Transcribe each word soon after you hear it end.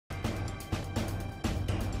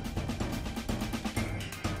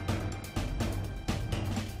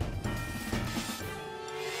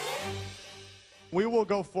We will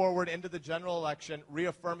go forward into the general election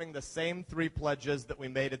reaffirming the same three pledges that we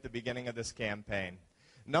made at the beginning of this campaign.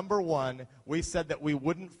 Number one, we said that we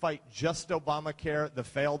wouldn't fight just Obamacare, the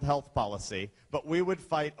failed health policy, but we would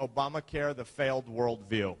fight Obamacare, the failed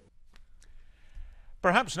worldview.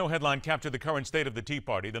 Perhaps no headline captured the current state of the Tea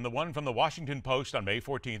Party than the one from the Washington Post on May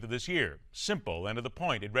 14th of this year. Simple and to the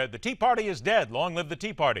point. It read, "The Tea Party is dead. Long live the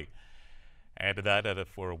Tea Party." Add to that,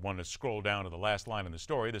 if we want to scroll down to the last line in the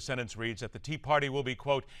story, the sentence reads that the Tea Party will be,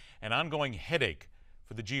 quote, an ongoing headache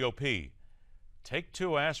for the GOP. Take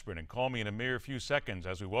 2 aspirin and call me in a mere few seconds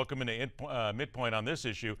as we welcome into MidPoint on this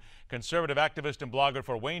issue conservative activist and blogger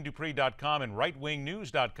for WayneDupree.com and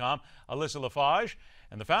RightWingNews.com, Alyssa Lafage,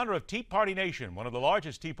 and the founder of Tea Party Nation, one of the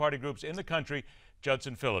largest Tea Party groups in the country,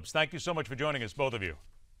 Judson Phillips. Thank you so much for joining us, both of you.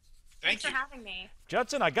 Thanks for having me.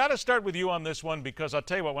 Judson, I got to start with you on this one because I'll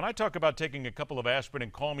tell you what, when I talk about taking a couple of aspirin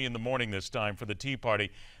and call me in the morning this time for the Tea Party,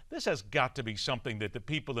 this has got to be something that the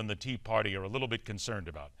people in the Tea Party are a little bit concerned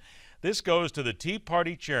about. This goes to the Tea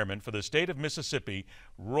Party chairman for the state of Mississippi,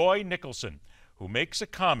 Roy Nicholson, who makes a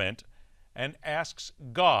comment and asks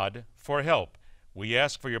God for help. We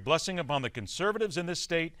ask for your blessing upon the conservatives in this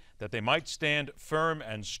state that they might stand firm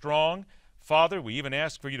and strong. Father, we even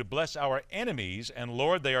ask for you to bless our enemies, and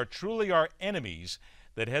Lord, they are truly our enemies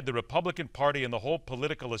that head the Republican Party and the whole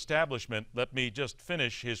political establishment. Let me just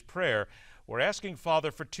finish his prayer. We're asking,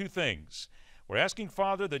 Father, for 2 things. We're asking,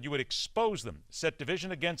 Father, that you would expose them, set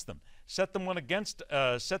division against them, set them one against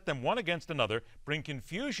another, bring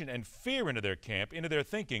confusion and fear into their camp, into their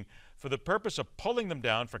thinking, for the purpose of pulling them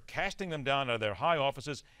down, for casting them down out of their high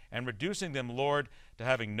offices and reducing them, Lord, to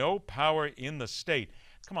having no power in the state.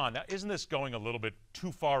 Come on, now, isn't this going a little bit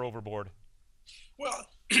too far overboard? Well,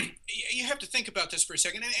 you have to think about this for a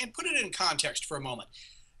second and put it in context for a moment.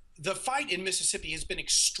 The fight in Mississippi has been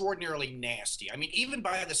extraordinarily nasty. I mean, even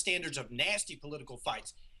by the standards of nasty political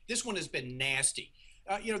fights, this one has been nasty.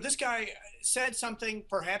 This guy said something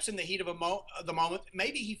perhaps in the heat of the moment.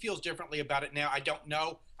 Maybe he feels differently about it now. I don't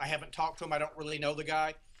know. I haven't talked to him. I don't really know the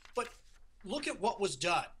guy. But look at what was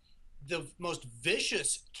done. The most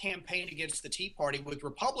vicious campaign against the Tea Party with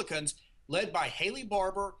Republicans led by Haley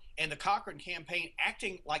Barbour and the Cochran campaign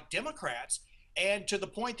acting like Democrats, and to the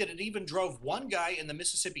point that it even drove one guy in the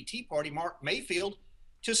Mississippi Tea Party, Mark Mayfield,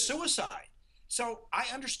 to suicide. So I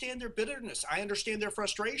understand their bitterness. I understand their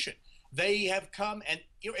frustration. They have come, and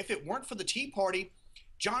if it weren't for the Tea Party,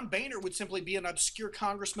 John Boehner would simply be an obscure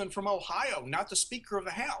congressman from Ohio, not the Speaker of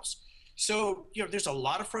the House. So, there's a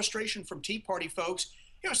lot of frustration from Tea Party folks.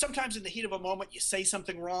 Sometimes in the heat of a moment, you say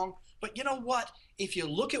something wrong. But you know what? If you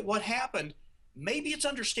look at what happened, maybe it's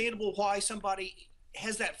understandable why somebody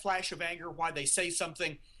has that flash of anger, why they say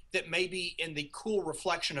something that maybe in the cool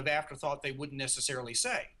reflection of afterthought they wouldn't necessarily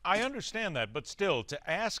say. I understand that, but still, to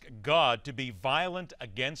ask God to be violent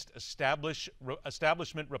against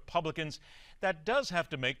establishment Republicans, that does have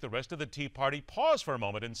to make the rest of the Tea Party pause for a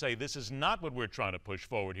moment and say, this is not what we're trying to push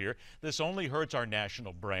forward here. This only hurts our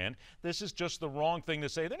national brand. This is just the wrong thing to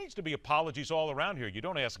say. There needs to be apologies all around here. You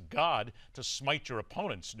don't ask God to smite your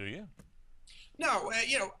opponents, do you? No,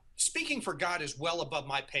 speaking for God is well above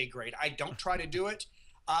my pay grade. I don't try to do it.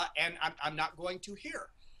 And I'm not going to here.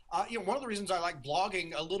 One of the reasons I like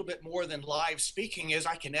blogging a little bit more than live speaking is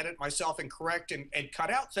I can edit myself and correct and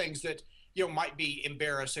cut out things that, might be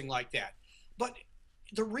embarrassing like that. But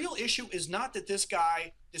the real issue is not that this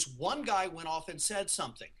one guy went off and said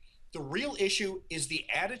something. The real issue is the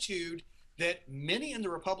attitude that many in the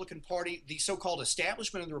Republican Party, the so-called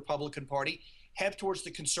establishment of the Republican Party, have towards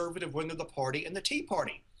the conservative wing of the party and the Tea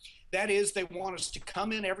Party. That is, they want us to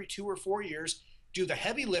come in every 2 or 4 years, do the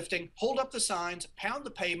heavy lifting, hold up the signs, pound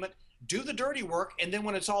the pavement, do the dirty work, and then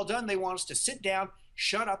when it's all done, they want us to sit down,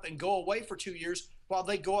 shut up, and go away for 2 years while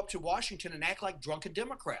they go up to Washington and act like drunken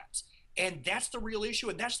Democrats. And that's the real issue,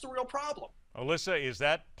 and that's the real problem. Alyssa, is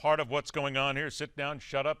that part of what's going on here? Sit down,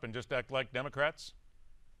 shut up, and just act like Democrats?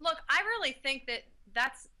 Look, I really think that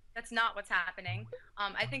that's not what's happening.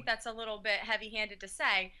 I think that's a little bit heavy-handed to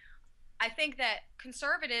say. I think that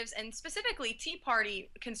conservatives, and specifically Tea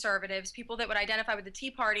Party conservatives, people that would identify with the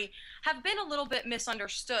Tea Party, have been a little bit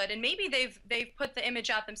misunderstood, and maybe they've put the image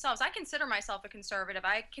out themselves. I consider myself a conservative.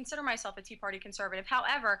 I consider myself a Tea Party conservative.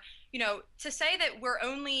 However, to say that we're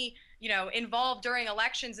only involved during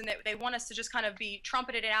elections and that they want us to just kind of be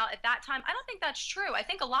trumpeted out at that time, I don't think that's true. I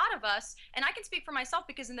think a lot of us, and I can speak for myself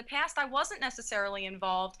because in the past I wasn't necessarily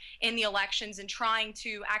involved in the elections and trying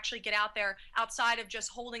to actually get out there outside of just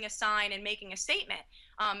holding a sign and making a statement.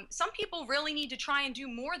 Some people really need to try and do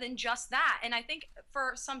more than just that. And I think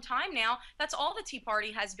for some time now, that's all the Tea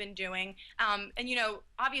Party has been doing. And, you know,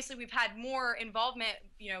 obviously we've had more involvement,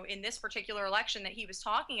 you know, in this particular election that he was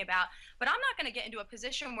talking about. But I'm not going to get into a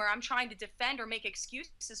position where I'm trying to defend or make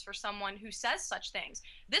excuses for someone who says such things.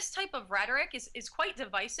 This type of rhetoric is quite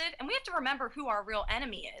divisive, and we have to remember who our real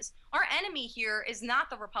enemy is. Our enemy here is not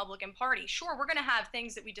the Republican Party. Sure, we're going to have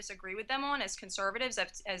things that we disagree with them on as conservatives,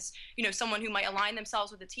 as you know, someone who might align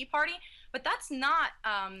themselves with the Tea Party, but that's not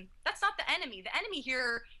the enemy. The enemy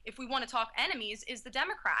here, if we want to talk enemies, is the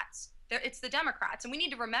Democrats. It's the Democrats, and we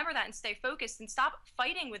need to remember that and stay focused and stop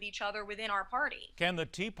fighting with each other within our party. Can the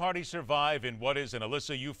Tea Party survive in what is, and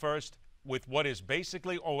Alyssa, you first, with what is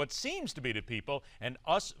basically, or what seems to be to people, an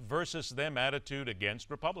us versus them attitude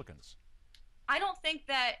against Republicans? I don't think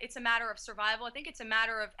that it's a matter of survival. I think it's a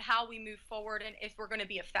matter of how we move forward and if we're going to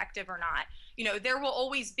be effective or not. You know, there will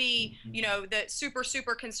always be, you know, the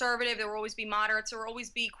super conservative. There will always be moderates. There will always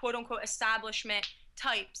be quote unquote establishment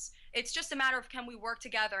types. It's just a matter of can we work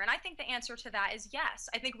together? And I think the answer to that is yes.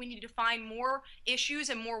 I think we need to find more issues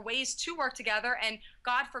and more ways to work together. And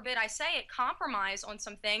God forbid I say it, compromise on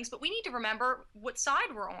some things. But we need to remember what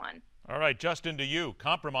side we're on. All right, Justin, to you.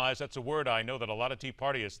 Compromise, that's a word I know that a lot of Tea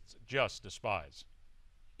Partyists just despise.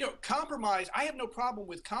 You know, compromise, I have no problem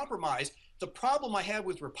with compromise. The problem I have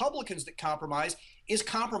with Republicans that compromise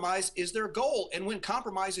is their goal. And when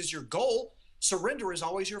compromise is your goal, surrender is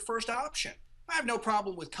always your first option. I have no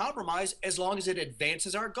problem with compromise as long as it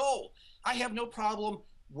advances our goal. I have no problem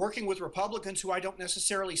working with Republicans who I don't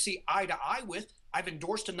necessarily see eye to eye with. I've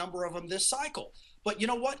endorsed a number of them this cycle. But you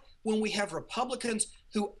know what? When we have Republicans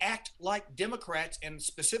who act like Democrats, and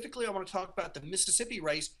specifically I want to talk about the Mississippi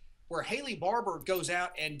race where Haley Barbour goes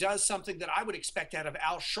out and does something that I would expect out of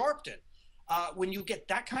Al Sharpton. When you get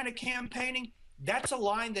that kind of campaigning, that's a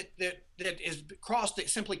line that is crossed that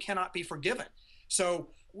simply cannot be forgiven. So,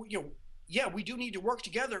 you know, yeah, we do need to work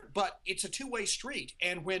together, but it's a two-way street.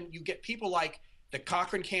 And when you get people like the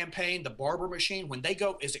Cochran campaign, the Barbour machine, when they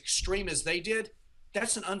go as extreme as they did,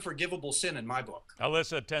 that's an unforgivable sin in my book.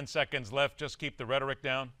 Alyssa, 10 seconds left. Just keep the rhetoric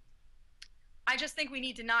down. I just think we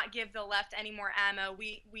need to not give the left any more ammo.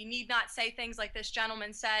 We need not say things like this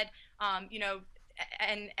gentleman said, you know,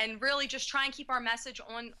 and really just try and keep our message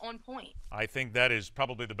on point. I think that is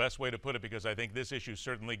probably the best way to put it, because I think this issue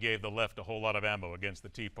certainly gave the left a whole lot of ammo against the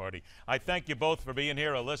Tea Party. I thank you both for being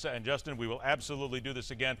here, Alyssa and Justin. We will absolutely do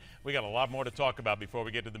this again. We got a lot more to talk about before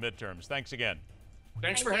we get to the midterms. Thanks again.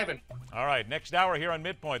 Thanks for having me. All right, next hour here on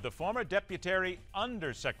MidPoint, the former Deputy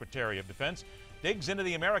Undersecretary of Defense digs into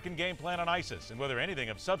the American game plan on ISIS and whether anything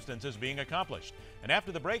of substance is being accomplished. And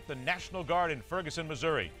after the break, the National Guard in Ferguson,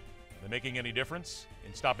 Missouri. Are they making any difference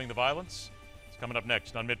in stopping the violence? It's coming up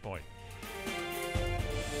next on MidPoint.